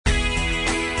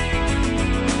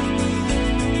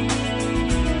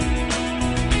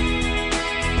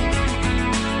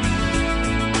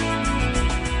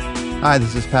Hi,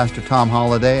 this is Pastor Tom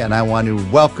Holliday, and I want to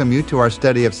welcome you to our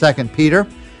study of 2 Peter.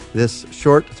 This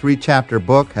short 3-chapter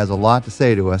book has a lot to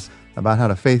say to us about how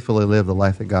to faithfully live the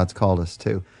life that God's called us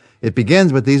to. It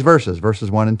begins with these verses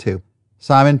 1 and 2.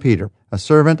 Simon Peter, a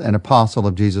servant and apostle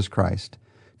of Jesus Christ,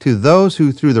 to those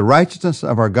who through the righteousness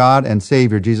of our God and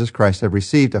Savior Jesus Christ have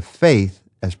received a faith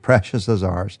as precious as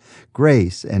ours,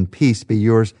 grace and peace be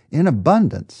yours in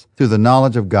abundance through the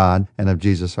knowledge of God and of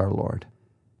Jesus our Lord.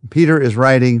 Peter is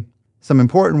writing some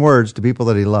important words to people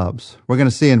that he loves. We're going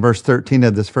to see in verse 13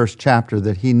 of this first chapter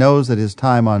that he knows that his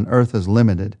time on earth is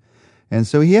limited. And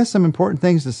so he has some important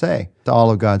things to say to all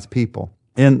of God's people.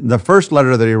 In the first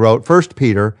letter that he wrote, 1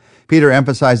 Peter, Peter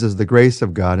emphasizes the grace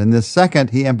of God. In this second,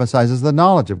 he emphasizes the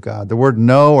knowledge of God. The word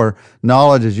know or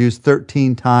knowledge is used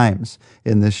 13 times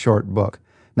in this short book.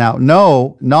 Now,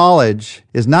 knowledge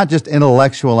is not just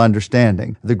intellectual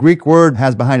understanding. The Greek word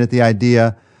has behind it the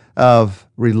idea of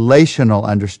relational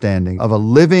understanding, of a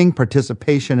living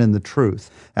participation in the truth.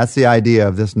 That's the idea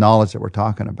of this knowledge that we're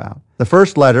talking about. The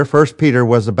first letter, 1 Peter,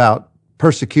 was about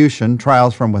persecution,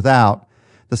 trials from without.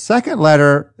 The second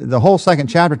letter, the whole second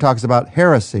chapter talks about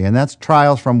heresy, and that's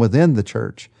trials from within the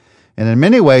church. And in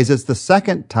many ways, it's the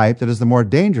second type that is the more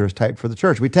dangerous type for the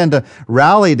church. We tend to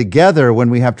rally together when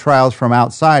we have trials from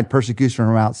outside, persecution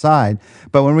from outside.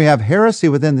 But when we have heresy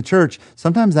within the church,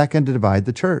 sometimes that can divide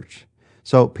the church.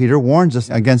 So Peter warns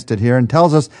us against it here and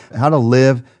tells us how to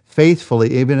live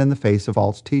faithfully even in the face of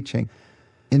false teaching.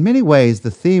 In many ways,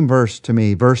 the theme verse to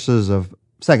me, verses of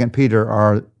 2 Peter,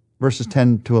 are verses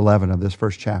 10 to 11 of this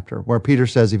first chapter, where Peter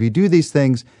says, if you do these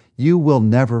things, you will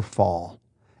never fall,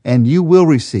 and you will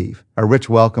receive a rich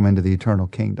welcome into the eternal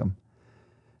kingdom.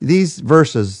 These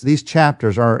verses, these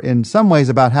chapters, are in some ways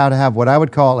about how to have what I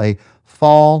would call a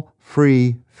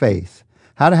fall-free faith.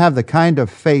 How to have the kind of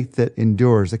faith that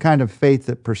endures, the kind of faith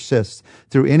that persists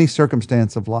through any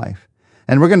circumstance of life.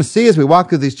 And we're going to see as we walk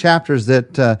through these chapters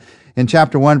that in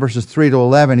chapter 1, verses 3 to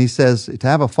 11, he says to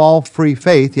have a fall-free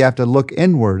faith, you have to look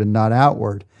inward and not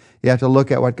outward. You have to look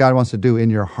at what God wants to do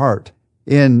in your heart.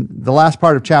 In the last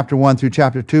part of chapter 1 through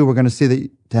chapter 2, we're going to see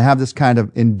that to have this kind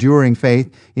of enduring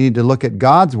faith, you need to look at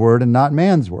God's word and not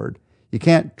man's word. You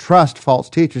can't trust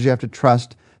false teachers. You have to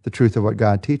trust the truth of what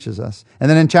God teaches us. And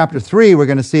then in chapter 3, we're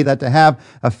going to see that to have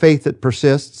a faith that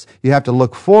persists, you have to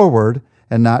look forward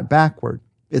and not backward.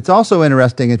 It's also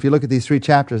interesting, if you look at these 3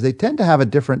 chapters, they tend to have a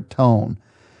different tone.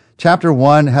 Chapter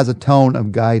 1 has a tone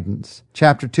of guidance.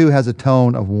 Chapter 2 has a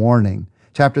tone of warning.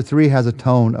 Chapter 3 has a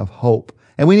tone of hope.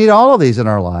 And we need all of these in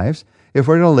our lives if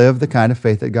we're going to live the kind of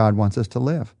faith that God wants us to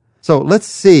live. So let's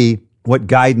see what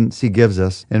guidance he gives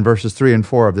us in verses 3 and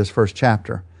 4 of this first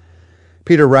chapter.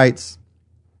 Peter writes,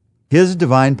 His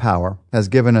divine power has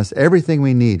given us everything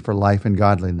we need for life and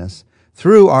godliness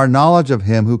through our knowledge of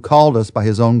him who called us by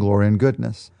his own glory and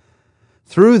goodness.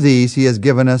 Through these he has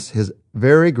given us his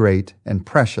very great and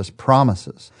precious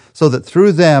promises, so that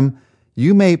through them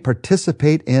you may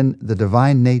participate in the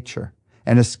divine nature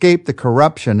and escape the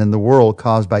corruption in the world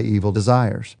caused by evil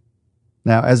desires.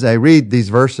 Now, as I read these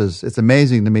verses, it's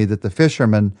amazing to me that the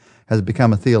fisherman has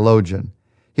become a theologian.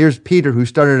 Here's Peter, who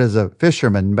started as a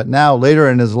fisherman, but now later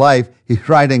in his life, he's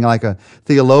writing like a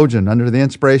theologian. Under the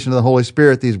inspiration of the Holy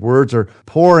Spirit, these words are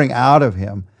pouring out of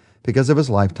him because of his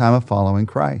lifetime of following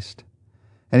Christ.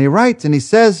 And he writes and he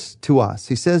says to us,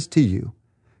 he says to you,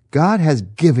 God has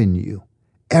given you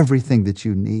everything that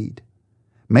you need.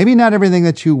 Maybe not everything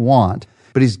that you want,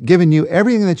 but he's given you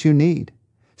everything that you need.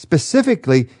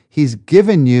 Specifically, he's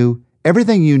given you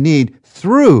everything you need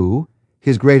through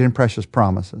his great and precious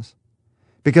promises.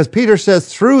 Because Peter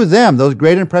says through them, those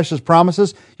great and precious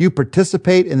promises, you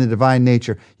participate in the divine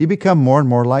nature. You become more and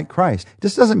more like Christ.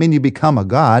 This doesn't mean you become a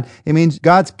God. It means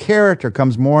God's character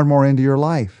comes more and more into your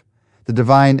life. The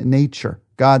divine nature,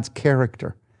 God's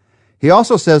character. He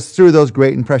also says through those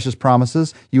great and precious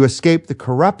promises, you escape the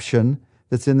corruption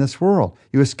that's in this world.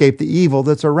 You escape the evil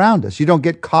that's around us. You don't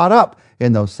get caught up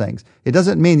in those things. It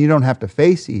doesn't mean you don't have to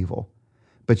face evil,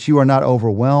 but you are not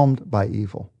overwhelmed by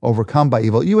evil, overcome by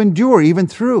evil. You endure even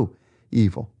through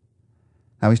evil.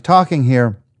 Now he's talking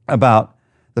here about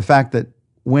the fact that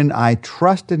when I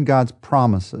trust in God's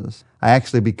promises, I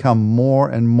actually become more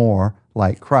and more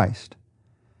like Christ.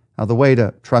 Now the way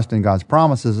to trust in God's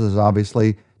promises is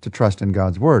obviously to trust in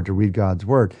God's Word, to read God's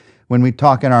Word. When we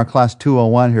talk in our class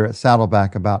 201 here at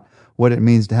Saddleback about what it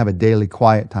means to have a daily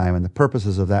quiet time and the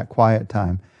purposes of that quiet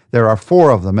time, there are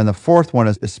 4 of them, and the 4th one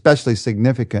is especially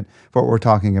significant for what we're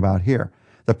talking about here.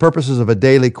 The purposes of a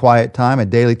daily quiet time, a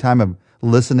daily time of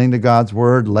listening to God's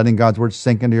Word, letting God's Word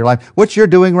sink into your life, what you're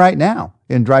doing right now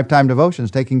in Drive Time Devotions,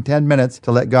 taking 10 minutes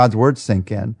to let God's Word sink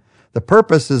in. The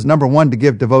purpose is, number 1, to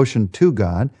give devotion to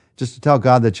God, just to tell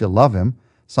God that you love him.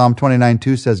 Psalm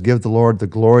 29:2 says, give the Lord the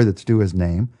glory that's due his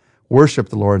name. Worship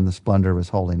the Lord in the splendor of his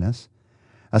holiness.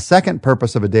 A second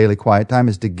purpose of a daily quiet time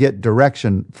is to get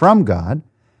direction from God.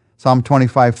 Psalm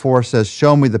 25:4 says,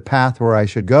 show me the path where I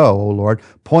should go, O Lord.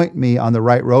 Point me on the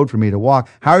right road for me to walk.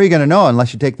 How are you going to know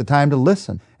unless you take the time to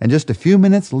listen? And just a few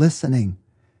minutes listening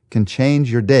can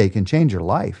change your day, can change your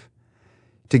life.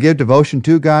 To give devotion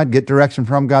to God, get direction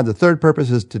from God. The third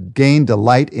purpose is to gain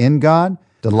delight in God.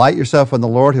 Delight yourself in the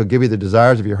Lord. He'll give you the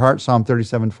desires of your heart, Psalm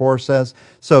 37:4 says.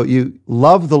 So you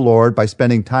love the Lord by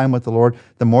spending time with the Lord.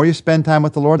 The more you spend time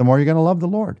with the Lord, the more you're going to love the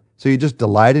Lord. So you just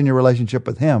delight in your relationship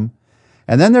with him.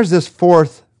 And then there's this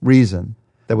fourth reason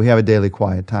that we have a daily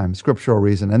quiet time, scriptural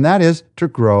reason, and that is to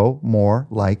grow more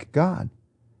like God.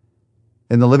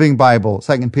 In the Living Bible,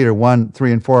 2 Peter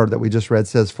 1:3-4 that we just read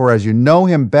says, for as you know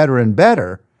him better and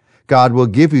better, God will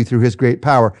give you through his great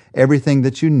power everything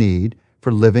that you need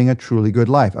for living a truly good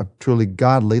life, a truly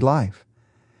godly life.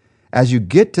 As you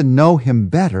get to know him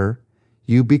better,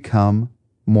 you become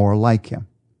more like him.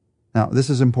 Now, this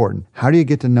is important. How do you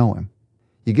get to know him?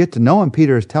 You get to know him,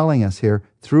 Peter is telling us here,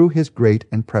 through his great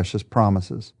and precious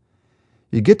promises.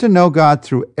 You get to know God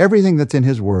through everything that's in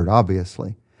his word,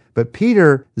 obviously. But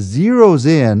Peter zeroes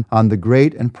in on the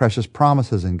great and precious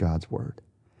promises in God's word.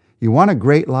 You want a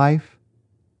great life?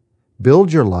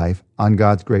 Build your life on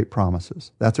God's great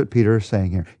promises. That's what Peter is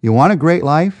saying here. You want a great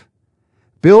life?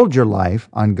 Build your life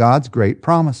on God's great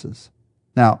promises.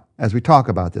 Now, as we talk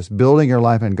about this, building your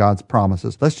life on God's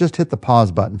promises, let's just hit the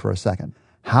pause button for a second.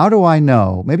 How do I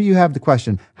know? Maybe you have the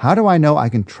question, how do I know I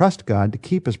can trust God to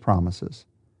keep his promises?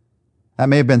 That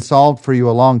may have been solved for you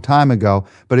a long time ago,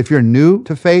 but if you're new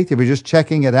to faith, if you're just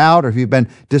checking it out, or if you've been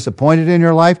disappointed in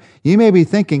your life, you may be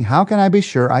thinking, how can I be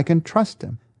sure I can trust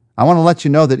him? I want to let you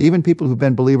know that even people who've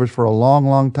been believers for a long,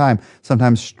 long time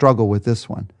sometimes struggle with this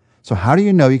one. So how do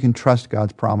you know you can trust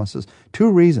God's promises?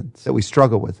 Two reasons that we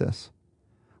struggle with this.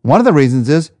 One of the reasons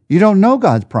is you don't know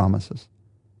God's promises.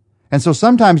 And so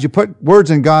sometimes you put words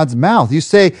in God's mouth. You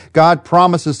say, God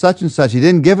promises such and such. He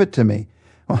didn't give it to me.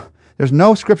 Well, there's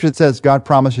no scripture that says God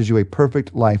promises you a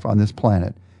perfect life on this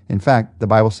planet. In fact, the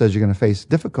Bible says you're going to face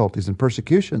difficulties and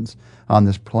persecutions on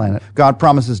this planet. God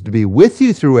promises to be with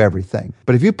you through everything.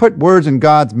 But if you put words in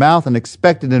God's mouth and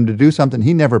expected him to do something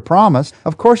he never promised,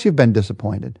 of course you've been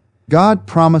disappointed. God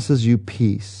promises you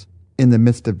peace in the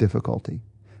midst of difficulty.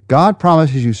 God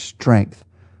promises you strength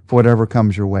for whatever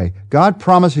comes your way. God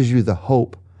promises you the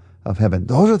hope of heaven.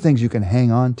 Those are things you can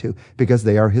hang on to because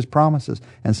they are his promises.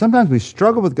 And sometimes we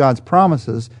struggle with God's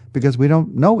promises because we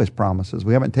don't know his promises.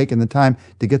 We haven't taken the time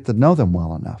to get to know them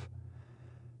well enough.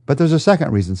 But there's a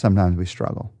second reason sometimes we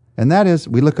struggle, and that is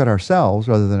we look at ourselves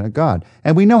rather than at God.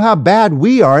 And we know how bad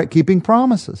we are at keeping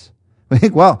promises. We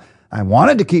think, well, I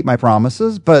wanted to keep my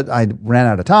promises, but I ran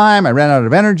out of time, I ran out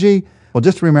of energy. Well,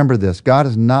 just remember this, God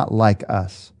is not like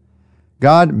us.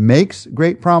 God makes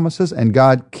great promises and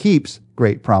God keeps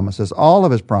great promises, all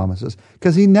of his promises,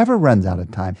 because he never runs out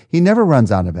of time. He never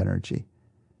runs out of energy.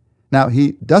 Now,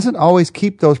 he doesn't always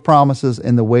keep those promises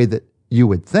in the way that you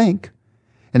would think,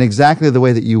 in exactly the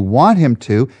way that you want him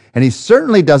to, and he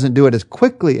certainly doesn't do it as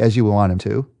quickly as you want him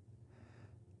to.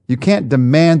 You can't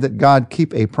demand that God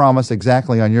keep a promise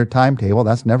exactly on your timetable.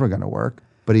 That's never going to work.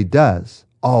 But he does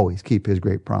always keep his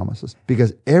great promises,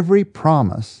 because every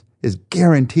promise is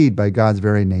guaranteed by God's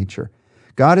very nature.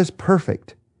 God is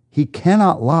perfect. He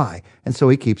cannot lie, and so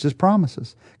he keeps his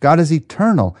promises. God is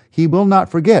eternal. He will not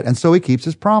forget, and so he keeps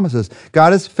his promises.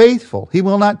 God is faithful. He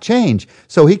will not change,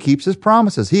 so he keeps his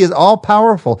promises. He is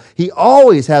all-powerful. He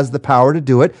always has the power to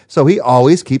do it, so he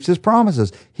always keeps his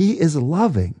promises. He is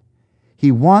loving.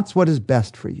 He wants what is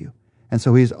best for you, and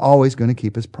so he's always going to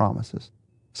keep his promises.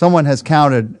 Someone has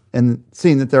counted and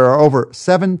seen that there are over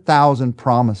 7,000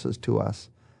 promises to us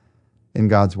in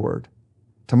God's Word.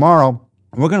 Tomorrow,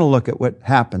 we're going to look at what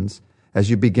happens as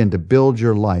you begin to build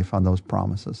your life on those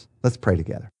promises. Let's pray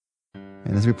together.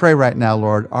 And as we pray right now,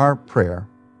 Lord, our prayer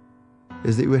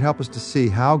is that you would help us to see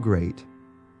how great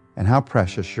and how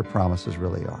precious your promises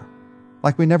really are,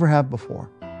 like we never have before.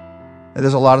 And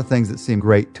there's a lot of things that seem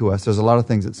great to us. There's a lot of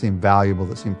things that seem valuable,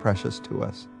 that seem precious to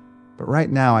us. But right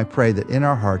now, I pray that in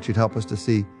our hearts, you'd help us to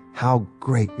see how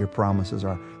great your promises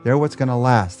are. They're what's going to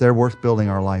last. They're worth building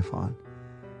our life on.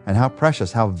 And how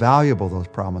precious, how valuable those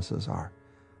promises are.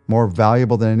 More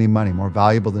valuable than any money, more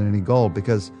valuable than any gold,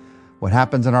 because what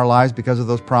happens in our lives because of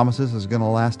those promises is going to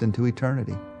last into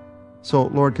eternity. So,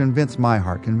 Lord, convince my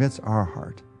heart, convince our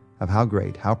heart of how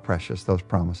great, how precious those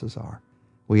promises are.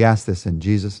 We ask this in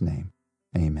Jesus' name.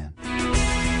 Amen.